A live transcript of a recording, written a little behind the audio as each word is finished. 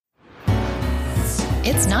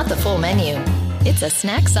It's not the full menu. It's a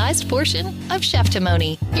snack-sized portion of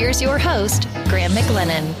Cheftimony. Here's your host, Graham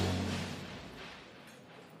McLennan.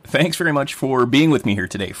 Thanks very much for being with me here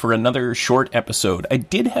today for another short episode. I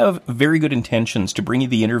did have very good intentions to bring you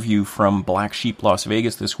the interview from Black Sheep Las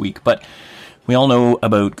Vegas this week, but we all know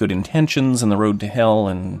about good intentions and the road to hell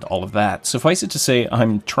and all of that. Suffice it to say,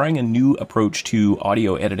 I'm trying a new approach to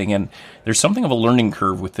audio editing, and there's something of a learning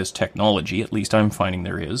curve with this technology, at least I'm finding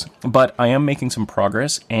there is. But I am making some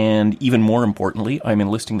progress, and even more importantly, I'm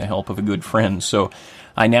enlisting the help of a good friend. So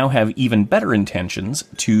I now have even better intentions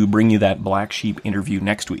to bring you that Black Sheep interview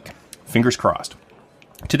next week. Fingers crossed.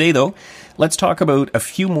 Today, though, let's talk about a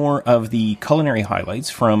few more of the culinary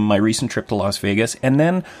highlights from my recent trip to Las Vegas, and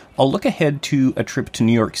then I'll look ahead to a trip to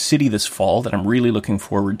New York City this fall that I'm really looking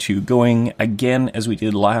forward to, going again as we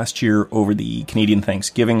did last year over the Canadian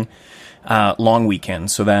Thanksgiving long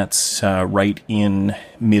weekend. So that's right in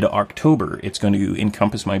mid-October. It's going to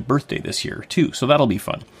encompass my birthday this year, too, so that'll be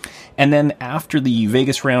fun. And then after the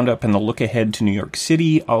Vegas roundup and the look ahead to New York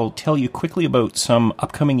City, I'll tell you quickly about some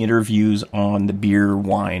upcoming interviews on the beer,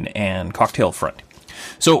 wine, and cocktail front.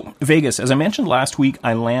 So, Vegas, as I mentioned last week,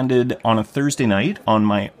 I landed on a Thursday night on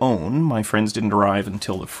my own. My friends didn't arrive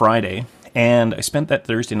until the Friday. And I spent that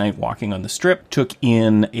Thursday night walking on the Strip, took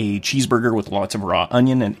in a cheeseburger with lots of raw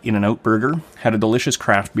onion and In-N-Out burger, had a delicious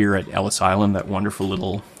craft beer at Ellis Island, that wonderful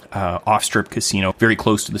little off-strip casino, very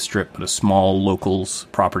close to the Strip, but a small locals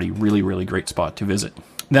property, really, really great spot to visit.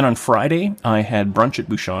 Then on Friday, I had brunch at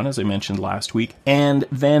Bouchon, as I mentioned last week, and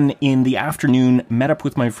then in the afternoon, met up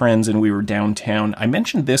with my friends and we were downtown. I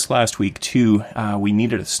mentioned this last week too, we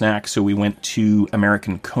needed a snack, so we went to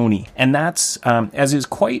American Coney, and that's, as is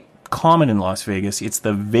quite common in Las Vegas, it's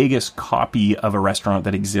the Vegas copy of a restaurant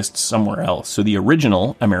that exists somewhere else. So the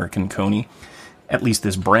original American Coney, at least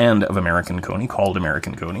this brand of American Coney, called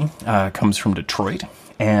American Coney, comes from Detroit.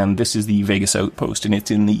 And this is the Vegas Outpost, and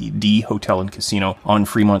it's in the D Hotel and Casino on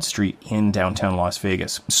Fremont Street in downtown Las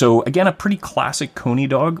Vegas. So again, a pretty classic Coney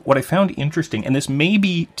dog. What I found interesting, and this may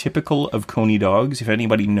be typical of Coney dogs, if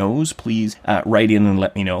anybody knows, please write in and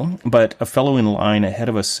let me know. But a fellow in line ahead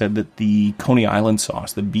of us said that the Coney Island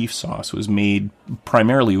sauce, the beef sauce, was made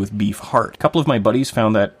primarily with beef heart. A couple of my buddies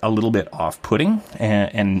found that a little bit off-putting,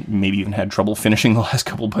 and maybe even had trouble finishing the last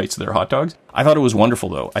couple bites of their hot dogs. I thought it was wonderful,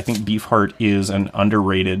 though. I think beef heart is an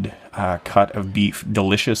underrated cut of beef.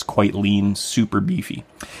 Delicious, quite lean, super beefy.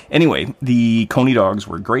 Anyway, the Coney dogs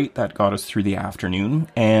were great. That got us through the afternoon.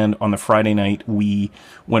 And on the Friday night, we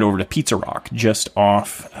went over to Pizza Rock, just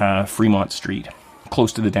off Fremont Street,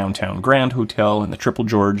 close to the downtown Grand Hotel and the Triple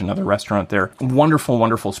George, another restaurant there. Wonderful,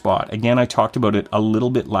 wonderful spot. Again, I talked about it a little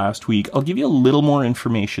bit last week. I'll give you a little more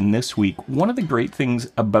information this week. One of the great things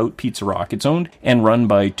about Pizza Rock, it's owned and run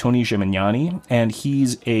by Tony Gemignani, and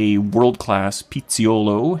he's a world-class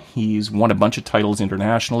pizziolo. He's won a bunch of titles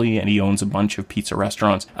internationally, and he owns a bunch of pizza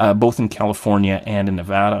restaurants, both in California and in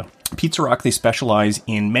Nevada. Pizza Rock, they specialize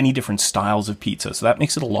in many different styles of pizza, so that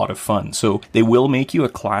makes it a lot of fun. So they will make you a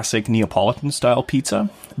classic Neapolitan-style pizza.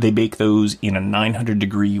 They bake those in a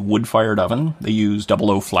 900-degree wood-fired oven. They use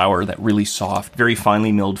 00 flour, that really soft, very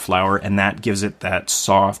finely milled flour, and that gives it that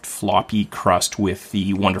soft, floppy crust with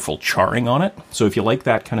the wonderful charring on it. So if you like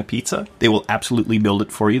that kind of pizza, they will absolutely build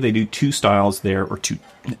it for you. They do two styles there, or two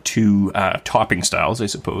topping styles, I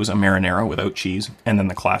suppose, a marinara without cheese, and then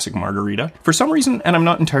the classic margarita. For some reason, and I'm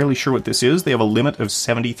not entirely sure what this is, they have a limit of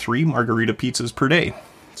 73 margarita pizzas per day.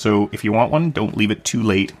 So if you want one, don't leave it too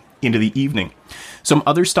late into the evening. Some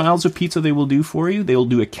other styles of pizza they will do for you. They will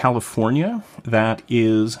do a California that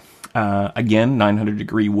is, again,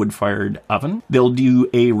 900-degree wood-fired oven. They'll do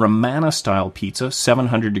a Romana-style pizza,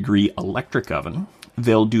 700-degree electric oven.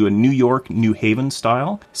 They'll do a New York, New Haven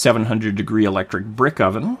style, 700-degree electric brick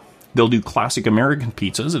oven. They'll do classic American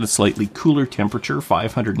pizzas at a slightly cooler temperature,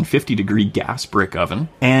 550-degree gas brick oven.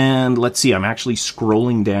 And let's see, I'm actually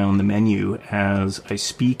scrolling down the menu as I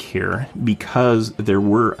speak here because there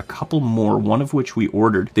were a couple more, one of which we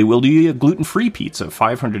ordered. They will do a gluten-free pizza,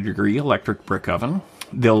 500-degree electric brick oven.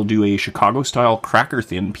 They'll do a Chicago-style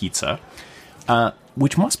cracker-thin pizza,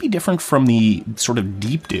 which must be different from the sort of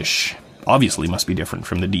deep dish. Obviously must be different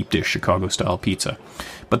from the deep dish Chicago-style pizza.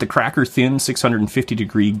 But the cracker-thin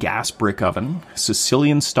 650-degree gas brick oven,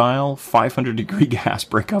 Sicilian-style 500-degree gas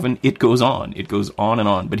brick oven, it goes on. It goes on and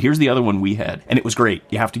on. But here's the other one we had, and it was great.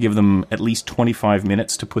 You have to give them at least 25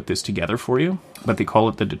 minutes to put this together for you, but they call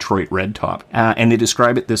it the Detroit Red Top. And they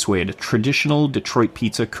describe it this way: a traditional Detroit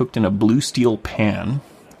pizza cooked in a blue steel pan.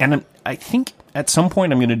 And I think at some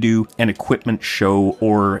point I'm going to do an equipment show,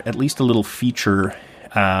 or at least a little feature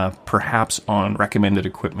perhaps on recommended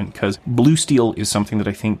equipment, because blue steel is something that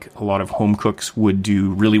I think a lot of home cooks would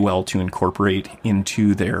do really well to incorporate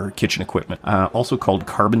into their kitchen equipment. Also called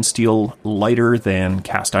carbon steel, lighter than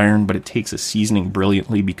cast iron, but it takes a seasoning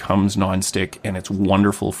brilliantly, becomes nonstick, and it's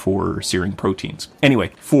wonderful for searing proteins.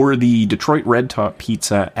 Anyway, for the Detroit Red Top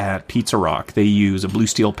pizza at Pizza Rock, they use a blue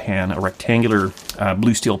steel pan, a rectangular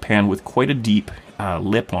blue steel pan with quite a deep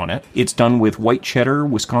lip on it. It's done with white cheddar,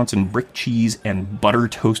 Wisconsin brick cheese, and butter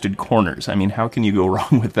toasted corners. I mean, how can you go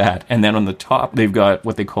wrong with that? And then on the top, they've got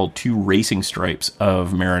what they call 2 racing stripes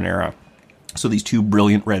of marinara. So these 2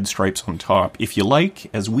 brilliant red stripes on top. If you like,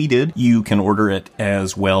 as we did, you can order it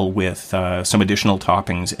as well with some additional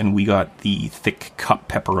toppings, and we got the thick cup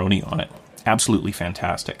pepperoni on it. Absolutely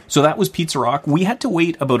fantastic. So that was Pizza Rock. We had to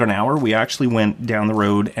wait about an hour. We actually went down the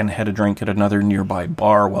road and had a drink at another nearby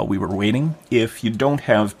bar while we were waiting. If you don't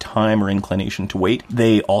have time or inclination to wait,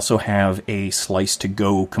 they also have a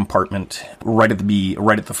slice-to-go compartment right at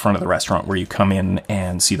the front of the restaurant where you come in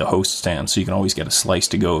and see the host stand. So you can always get a slice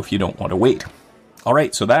to go if you don't want to wait. All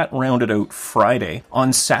right, so that rounded out Friday.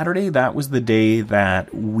 On Saturday, that was the day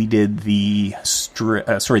that we did the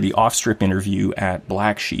off-strip interview at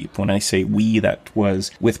Black Sheep. When I say we, that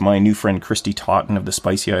was with my new friend Christy Totten of the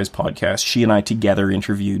Spicy Eyes podcast. She and I together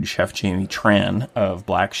interviewed Chef Jamie Tran of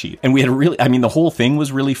Black Sheep. And we had the whole thing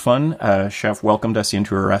was really fun. Chef welcomed us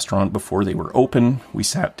into her restaurant before they were open. We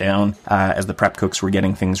sat down as the prep cooks were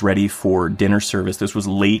getting things ready for dinner service. This was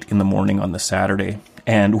late in the morning on the Saturday.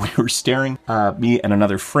 And we were staring, me and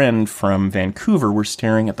another friend from Vancouver were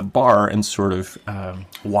staring at the bar and sort of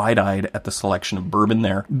wide-eyed at the selection of bourbon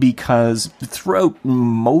there, because throughout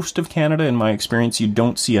most of Canada, in my experience, you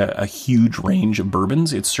don't see a huge range of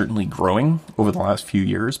bourbons. It's certainly growing over the last few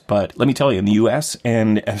years, but let me tell you, in the US,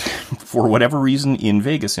 and for whatever reason in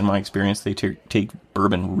Vegas, in my experience, they take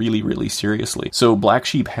bourbon really, really seriously. So Black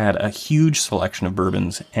Sheep had a huge selection of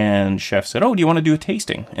bourbons, and Chef said, "Oh, do you want to do a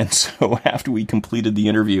tasting?" And so after we completed the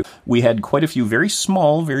interview, we had quite a few very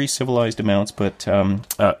small, very civilized amounts, but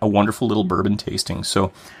a wonderful little bourbon tasting.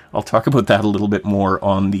 So I'll talk about that a little bit more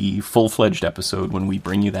on the full-fledged episode when we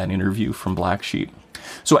bring you that interview from Black Sheep.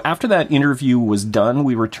 So after that interview was done,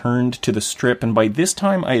 we returned to the Strip, and by this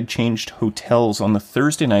time I had changed hotels. On the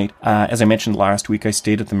Thursday night, as I mentioned last week, I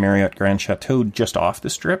stayed at the Marriott Grand Chateau just off the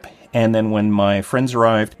Strip, and then when my friends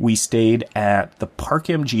arrived, we stayed at the Park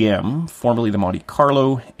MGM, formerly the Monte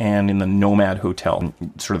Carlo, and in the Nomad Hotel,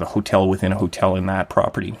 sort of the hotel within a hotel in that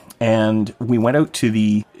property. And we went out to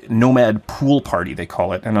the Nomad pool party, they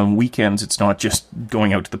call it. And on weekends, it's not just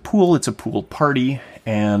going out to the pool, it's a pool party.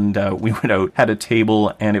 And we went out, had a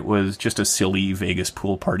table, and it was just a silly Vegas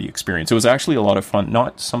pool party experience. It was actually a lot of fun.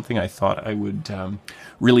 Not something I thought I would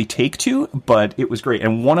really take to, but it was great.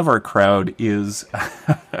 And one of our crowd is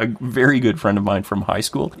a very good friend of mine from high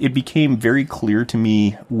school. It became very clear to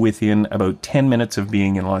me within about 10 minutes of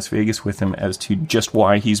being in Las Vegas with him as to just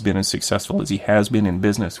why he's been as successful as he has been in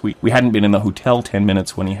business. We hadn't been in the hotel 10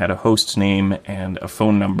 minutes when he had a host's name and a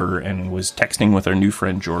phone number and was texting with our new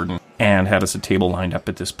friend Jordan and had us a table lined up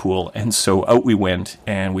at this pool. And so out we went,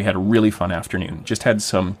 and we had a really fun afternoon. Just had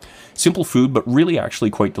some simple food, but really actually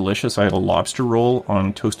quite delicious. I had a lobster roll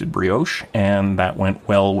on toasted brioche, and that went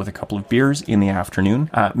well with a couple of beers in the afternoon.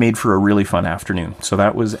 Made for a really fun afternoon. So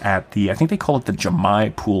that was at I think they call it the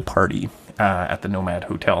Jamai pool party at the Nomad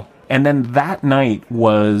Hotel. And then that night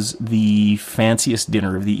was the fanciest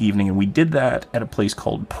dinner of the evening, and we did that at a place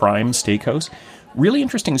called Prime Steakhouse. Really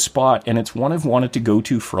interesting spot, and it's one I've wanted to go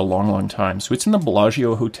to for a long, long time. So it's in the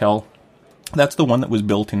Bellagio Hotel. That's the one that was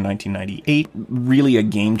built in 1998. Really a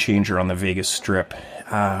game changer on the Vegas Strip.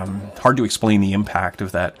 Hard to explain the impact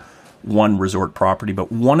of that one resort property,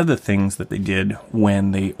 but one of the things that they did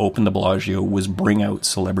when they opened the Bellagio was bring out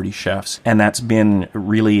celebrity chefs, and that's been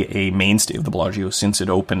really a mainstay of the Bellagio since it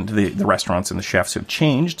opened. The restaurants and the chefs have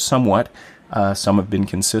changed somewhat. Some have been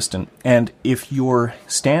consistent. And if you're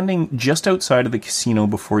standing just outside of the casino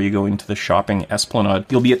before you go into the shopping esplanade,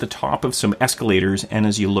 you'll be at the top of some escalators, and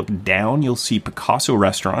as you look down, you'll see Picasso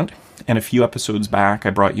Restaurant. And a few episodes back, I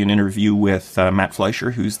brought you an interview with Matt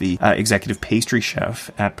Fleischer, who's the executive pastry chef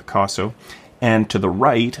at Picasso. And to the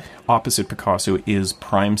right, opposite Picasso, is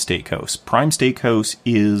Prime Steakhouse. Prime Steakhouse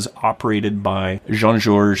is operated by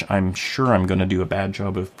Jean-Georges, I'm sure I'm going to do a bad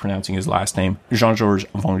job of pronouncing his last name, Jean-Georges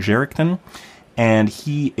Van Gerichten. And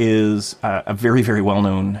he is a very, very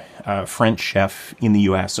well-known French chef in the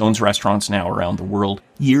U.S., owns restaurants now around the world.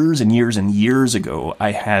 Years and years and years ago,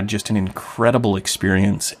 I had just an incredible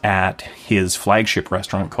experience at his flagship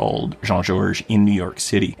restaurant called Jean-Georges in New York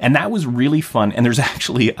City. And that was really fun. And there's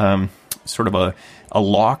actually sort of a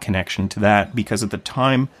law connection to that, because at the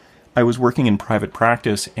time I was working in private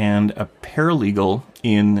practice, and a paralegal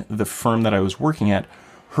in the firm that I was working at,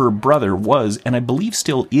 her brother was, and I believe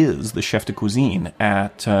still is, the chef de cuisine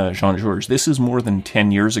at Jean-Georges. This is more than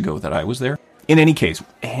 10 years ago that I was there. In any case,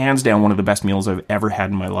 hands down, one of the best meals I've ever had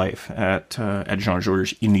in my life at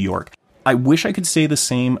Jean-Georges in New York. I wish I could say the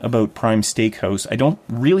same about Prime Steakhouse. I don't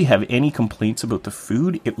really have any complaints about the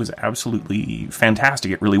food. It was absolutely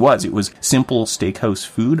fantastic. It really was. It was simple steakhouse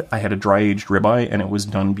food. I had a dry-aged ribeye, and it was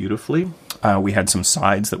done beautifully. We had some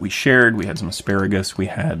sides that we shared. We had some asparagus. We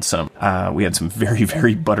had some very,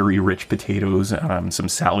 very buttery, rich potatoes, some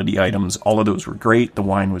salady items. All of those were great. The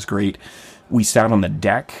wine was great. We sat on the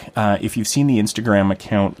deck. If you've seen the Instagram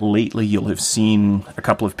account lately, you'll have seen a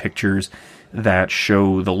couple of pictures that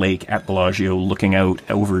show the lake at Bellagio looking out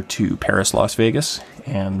over to Paris, Las Vegas,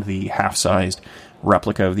 and the half-sized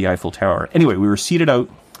replica of the Eiffel Tower. Anyway, we were seated out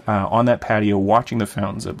on that patio watching the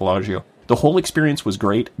fountains at Bellagio. The whole experience was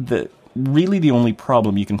great. Really the only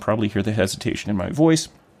problem, you can probably hear the hesitation in my voice,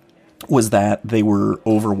 was that they were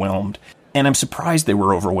overwhelmed. And I'm surprised they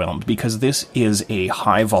were overwhelmed, because this is a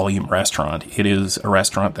high-volume restaurant. It is a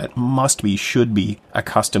restaurant that should be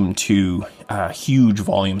accustomed to huge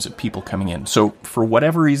volumes of people coming in. So for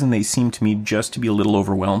whatever reason, they seemed to me just to be a little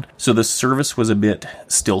overwhelmed. So the service was a bit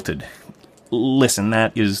stilted. Listen,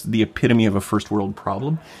 that is the epitome of a first-world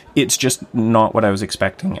problem. It's just not what I was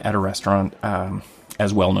expecting at a restaurant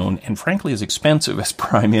as well-known and frankly as expensive as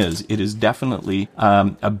Prime is. It is definitely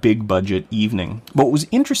a big-budget evening. But what was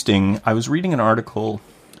interesting, I was reading an article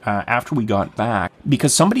after we got back,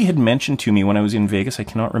 because somebody had mentioned to me when I was in Vegas, I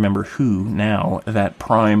cannot remember who now, that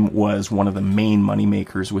Prime was one of the main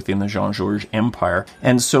moneymakers within the Jean-Georges empire.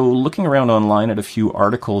 And so looking around online at a few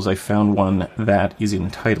articles, I found one that is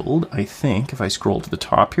entitled, I think, if I scroll to the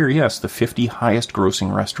top here, yes, the 50 highest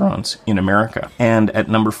grossing restaurants in America. And at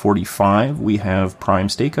number 45, we have Prime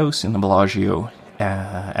Steakhouse in the Bellagio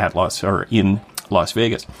in Las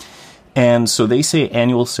Vegas. And so they say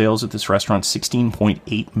annual sales at this restaurant,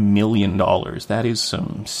 $16.8 million. That is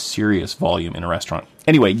some serious volume in a restaurant.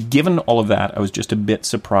 Anyway, given all of that, I was just a bit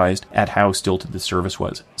surprised at how stilted the service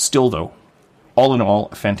was. Still, though, all in all,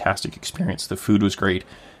 a fantastic experience. The food was great.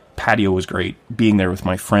 Patio was great. Being there with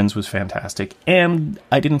my friends was fantastic. And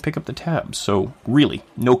I didn't pick up the tab. So really,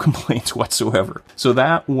 no complaints whatsoever. So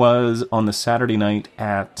that was on the Saturday night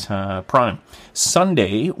at Prime.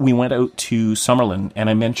 Sunday, we went out to Summerlin. And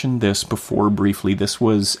I mentioned this before briefly. This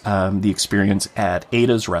was the experience at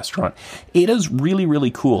Ada's restaurant. Ada's really,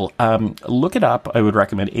 really cool. Look it up. I would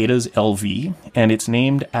recommend Ada's LV. And it's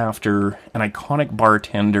named after an iconic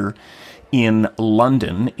bartender in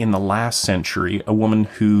London in the last century, a woman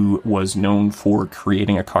who was known for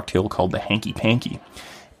creating a cocktail called the Hanky Panky.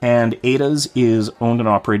 And Ada's is owned and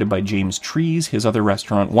operated by James Trees. His other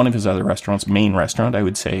restaurant, one of his other restaurants, main restaurant, I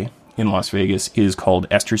would say, in Las Vegas, is called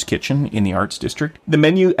Esther's Kitchen in the Arts District. The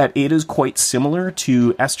menu at Ada's quite similar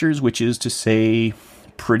to Esther's, which is to say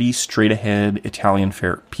pretty straight-ahead Italian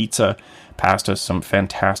fare. Pizza, pasta, some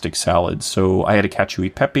fantastic salads. So I had a cacio e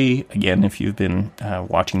pepe. Again, if you've been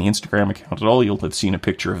watching the Instagram account at all, you'll have seen a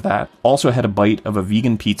picture of that. Also had a bite of a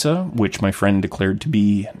vegan pizza, which my friend declared to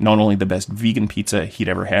be not only the best vegan pizza he'd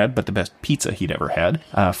ever had, but the best pizza he'd ever had,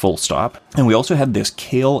 full stop. And we also had this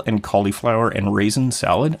kale and cauliflower and raisin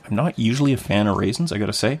salad. I'm not usually a fan of raisins, I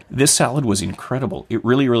gotta say. This salad was incredible. It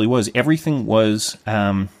really, really was. Everything was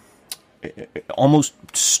almost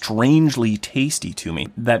strangely tasty to me.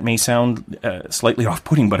 That may sound slightly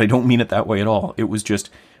off-putting, but I don't mean it that way at all. It was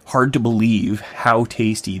just hard to believe how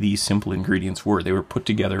tasty these simple ingredients were. They were put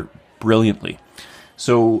together brilliantly.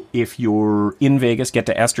 So if you're in Vegas, get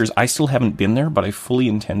to Esther's. I still haven't been there, but I fully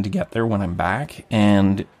intend to get there when I'm back.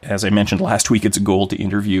 And as I mentioned last week, it's a goal to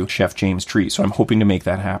interview Chef James Trees. So I'm hoping to make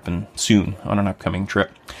that happen soon on an upcoming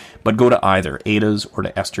trip. But go to either Ada's or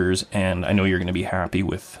to Esther's, and I know you're going to be happy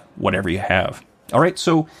with whatever you have. All right,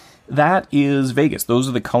 so that is Vegas. Those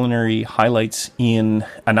are the culinary highlights in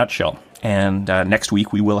a nutshell. And next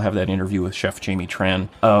week, we will have that interview with Chef Jamie Tran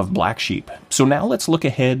of Black Sheep. So now let's look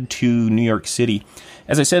ahead to New York City.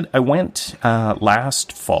 As I said, I went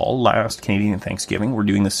last Canadian Thanksgiving. We're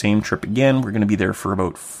doing the same trip again. We're going to be there for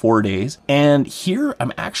about 4 days. And here,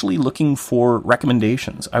 I'm actually looking for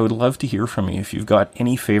recommendations. I would love to hear from you if you've got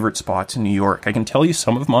any favorite spots in New York. I can tell you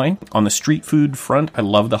some of mine. On the street food front, I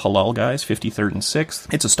love the Halal Guys, 53rd and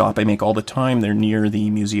 6th. It's a stop I make all the time. They're near the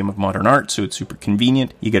Museum of Modern Art, so it's super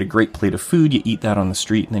convenient. You get a great plate of food, you eat that on the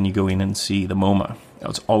street, and then you go in and see the MoMA.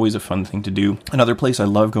 It's always a fun thing to do. Another place I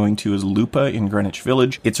love going to is Lupa in Greenwich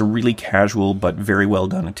Village. It's a really casual but very well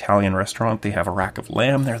done Italian restaurant. They have a rack of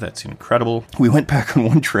lamb there that's incredible. We went back on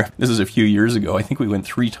one trip. This is a few years ago. I think we went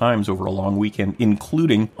 3 times over a long weekend,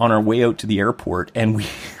 including on our way out to the airport. And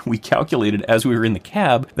we calculated as we were in the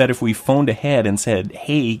cab that if we phoned ahead and said,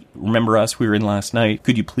 hey, remember us, we were in last night,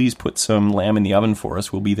 could you please put some lamb in the oven for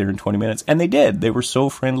us? We'll be there in 20 minutes. And they did. They were so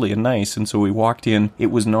friendly and nice. And so we walked in.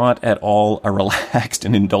 It was not at all a relaxed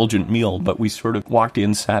and indulgent meal, but we sort of walked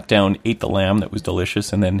in, sat down, ate the lamb that was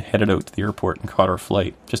delicious, and then headed out to the airport and caught our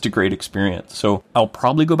flight. Just a great experience. So I'll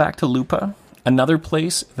probably go back to Lupa. Another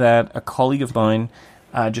place that a colleague of mine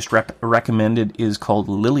just recommended is called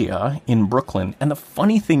Lilia in Brooklyn. And the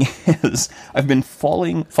funny thing is, I've been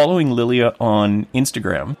following Lilia on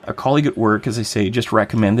Instagram. A colleague at work, as I say, just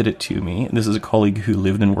recommended it to me. This is a colleague who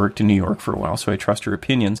lived and worked in New York for a while, so I trust her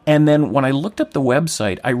opinions. And then when I looked up the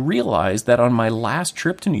website, I realized that on my last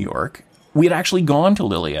trip to New York, we had actually gone to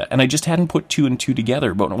Lilia, and I just hadn't put 2 and 2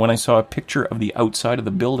 together. But when I saw a picture of the outside of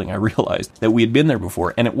the building, I realized that we had been there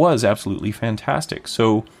before, and it was absolutely fantastic.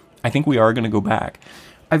 So I think we are going to go back.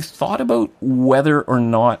 I've thought about whether or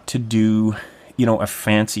not to do, a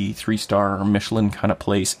fancy 3-star or Michelin kind of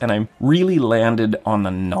place, and I'm really landed on the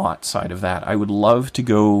not side of that. I would love to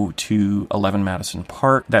go to 11 Madison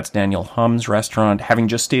Park. That's Daniel Hum's restaurant. Having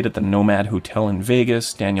just stayed at the Nomad Hotel in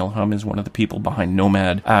Vegas, Daniel Hum is one of the people behind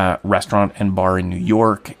Nomad Restaurant and Bar in New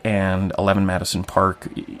York, and 11 Madison Park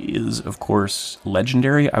is, of course,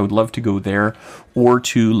 legendary. I would love to go there, or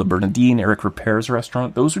to Le Bernardin, Eric Ripert's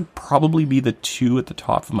restaurant. Those would probably be the 2 at the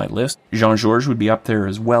top of my list. Jean-Georges would be up there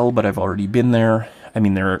as well, but I've already been there. I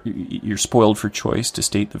mean, you're spoiled for choice, to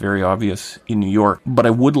state the very obvious, in New York. But I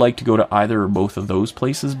would like to go to either or both of those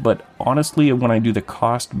places. But honestly, when I do the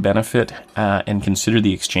cost-benefit and consider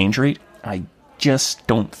the exchange rate, I just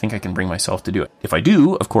don't think I can bring myself to do it. If I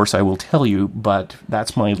do, of course, I will tell you, but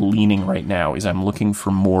that's my leaning right now, is I'm looking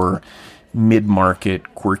for more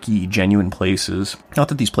mid-market, quirky, genuine places. Not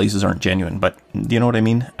that these places aren't genuine, but you know what I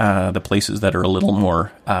mean? The places that are a little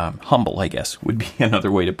more humble, I guess, would be another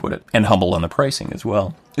way to put it. And humble on the pricing as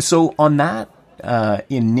well. So on that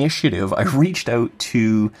initiative, I reached out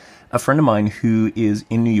to a friend of mine who is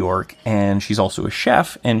in New York, and she's also a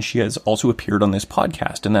chef, and she has also appeared on this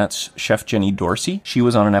podcast, and that's Chef Jenny Dorsey. She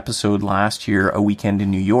was on an episode last year, A Weekend in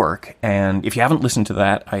New York, and if you haven't listened to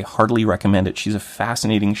that, I heartily recommend it. She's a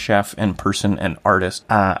fascinating chef and person and artist.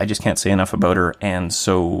 I just can't say enough about her, and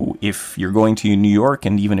so if you're going to New York,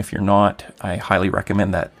 and even if you're not, I highly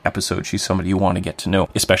recommend that episode. She's somebody you want to get to know,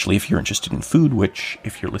 especially if you're interested in food, which,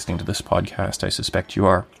 if you're listening to this podcast, I suspect you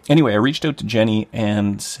are. Anyway, I reached out to Jenny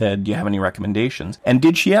and said, do you have any recommendations? And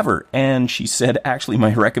did she ever? And she said, actually,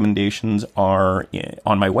 my recommendations are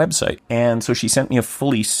on my website. And so she sent me a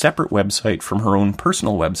fully separate website from her own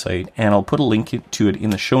personal website, and I'll put a link to it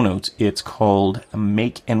in the show notes. It's called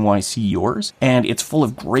Make NYC Yours, and it's full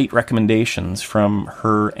of great recommendations from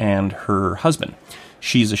her and her husband.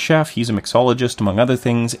 She's a chef, he's a mixologist, among other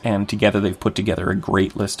things, and together they've put together a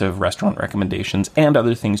great list of restaurant recommendations and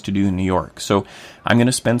other things to do in New York. So I'm going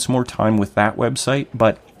to spend some more time with that website,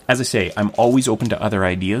 but as I say, I'm always open to other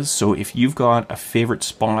ideas, so if you've got a favorite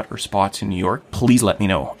spot or spots in New York, please let me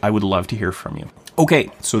know. I would love to hear from you. Okay,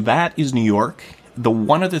 so that is New York. The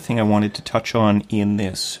one other thing I wanted to touch on in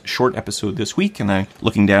this short episode this week, and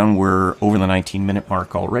looking down, we're over the 19-minute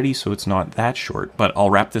mark already, so it's not that short, but I'll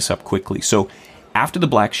wrap this up quickly. So after the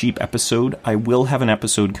Black Sheep episode, I will have an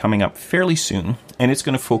episode coming up fairly soon, and it's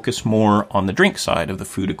going to focus more on the drink side of the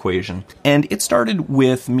food equation. And it started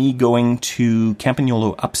with me going to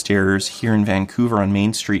Campagnolo Upstairs here in Vancouver on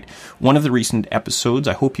Main Street. One of the recent episodes,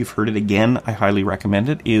 I hope you've heard it again, I highly recommend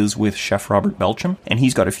it, is with Chef Robert Belcham, and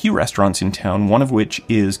he's got a few restaurants in town, one of which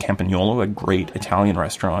is Campagnolo, a great Italian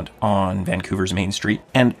restaurant on Vancouver's Main Street.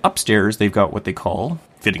 And upstairs, they've got what they call,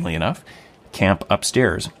 fittingly enough, Camp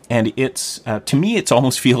Upstairs. And it's, to me, it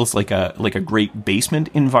almost feels like a great basement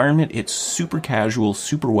environment. It's super casual,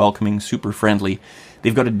 super welcoming, super friendly.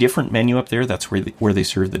 They've got a different menu up there. That's where they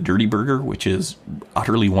serve the Dirty Burger, which is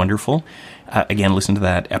utterly wonderful. Again, listen to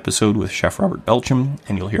that episode with Chef Robert Belcham,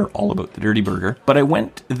 and you'll hear all about the Dirty Burger. But I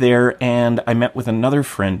went there, and I met with another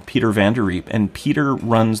friend, Peter Vanderreep, and Peter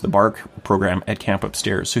runs the bar program at Camp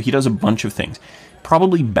Upstairs. So he does a bunch of things.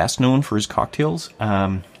 Probably best known for his cocktails.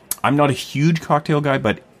 I'm not a huge cocktail guy,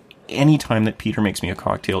 but any time that Peter makes me a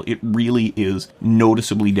cocktail, it really is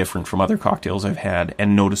noticeably different from other cocktails I've had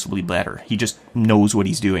and noticeably better. He just knows what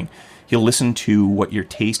he's doing. He'll listen to what your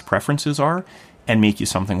taste preferences are and make you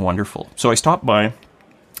something wonderful. So I stopped by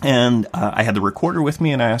And I had the recorder with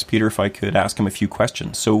me, and I asked Peter if I could ask him a few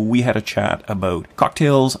questions. So we had a chat about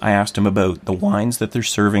cocktails. I asked him about the wines that they're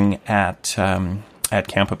serving at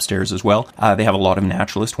Camp Upstairs as well. They have a lot of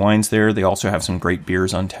naturalist wines there. They also have some great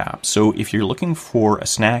beers on tap. So if you're looking for a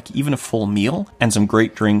snack, even a full meal, and some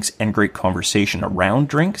great drinks and great conversation around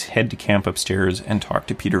drinks, head to Camp Upstairs and talk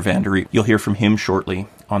to Peter van der Riet. You'll hear from him shortly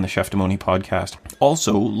on the Chef Demoni podcast.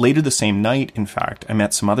 Also, later the same night, in fact, I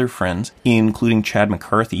met some other friends, including Chad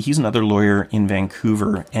McCarthy. He's another lawyer in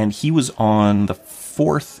Vancouver, and he was on the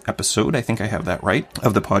 4th episode, I think I have that right,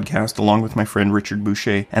 of the podcast, along with my friend Richard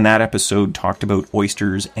Boucher. And that episode talked about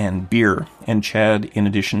oysters and beer. And Chad, in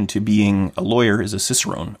addition to being a lawyer, is a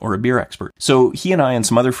cicerone, or a beer expert. So he and I and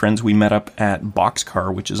some other friends, we met up at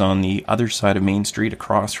Boxcar, which is on the other side of Main Street,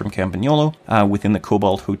 across from Campagnolo, within the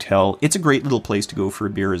Cobalt Hotel. It's a great little place to go for a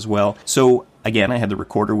beer as well. So again, I had the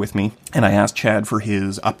recorder with me, and I asked Chad for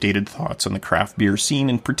his updated thoughts on the craft beer scene,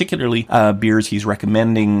 and particularly beers he's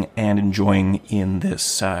recommending and enjoying in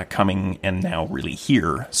this coming, and now really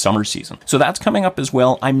here, summer season. So that's coming up as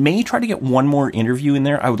well. I may try to get one more interview in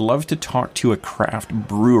there. I would love to talk to a craft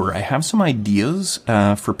brewer. I have some ideas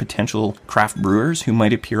for potential craft brewers who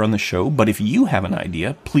might appear on the show, but if you have an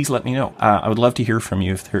idea, please let me know. I would love to hear from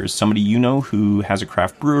you. If there's somebody you know who has a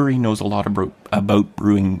craft brewery, knows a lot about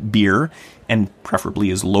brewing beer, and preferably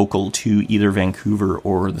is local to either Vancouver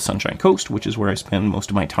or the Sunshine Coast, which is where I spend most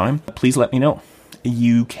of my time, please let me know.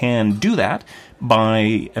 You can do that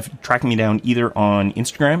by tracking me down either on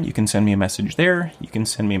Instagram. You can send me a message there. You can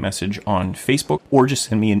send me a message on Facebook, or just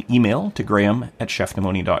send me an email to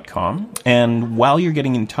graham@chefdemoni.com. And while you're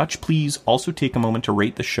getting in touch, please also take a moment to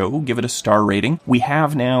rate the show. Give it a star rating. We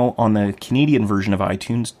have now, on the Canadian version of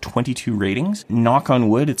iTunes, 22 ratings. Knock on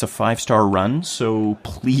wood, it's a 5-star run, so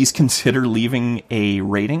please consider leaving a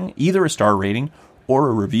rating, either a star rating or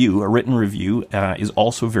a review. A written review is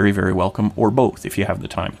also very, very welcome, or both if you have the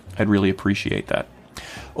time. I'd really appreciate that.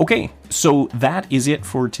 Okay, so that is it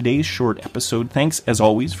for today's short episode. Thanks, as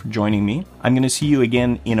always, for joining me. I'm going to see you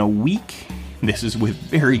again in a week. This is with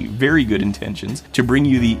very, very good intentions, to bring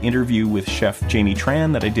you the interview with Chef Jamie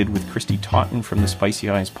Tran that I did with Christy Totten from the Spicy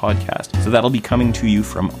Eyes podcast. So that'll be coming to you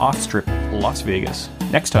from Off-Strip, Las Vegas,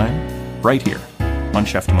 next time, right here on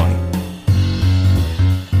Chef Demoni.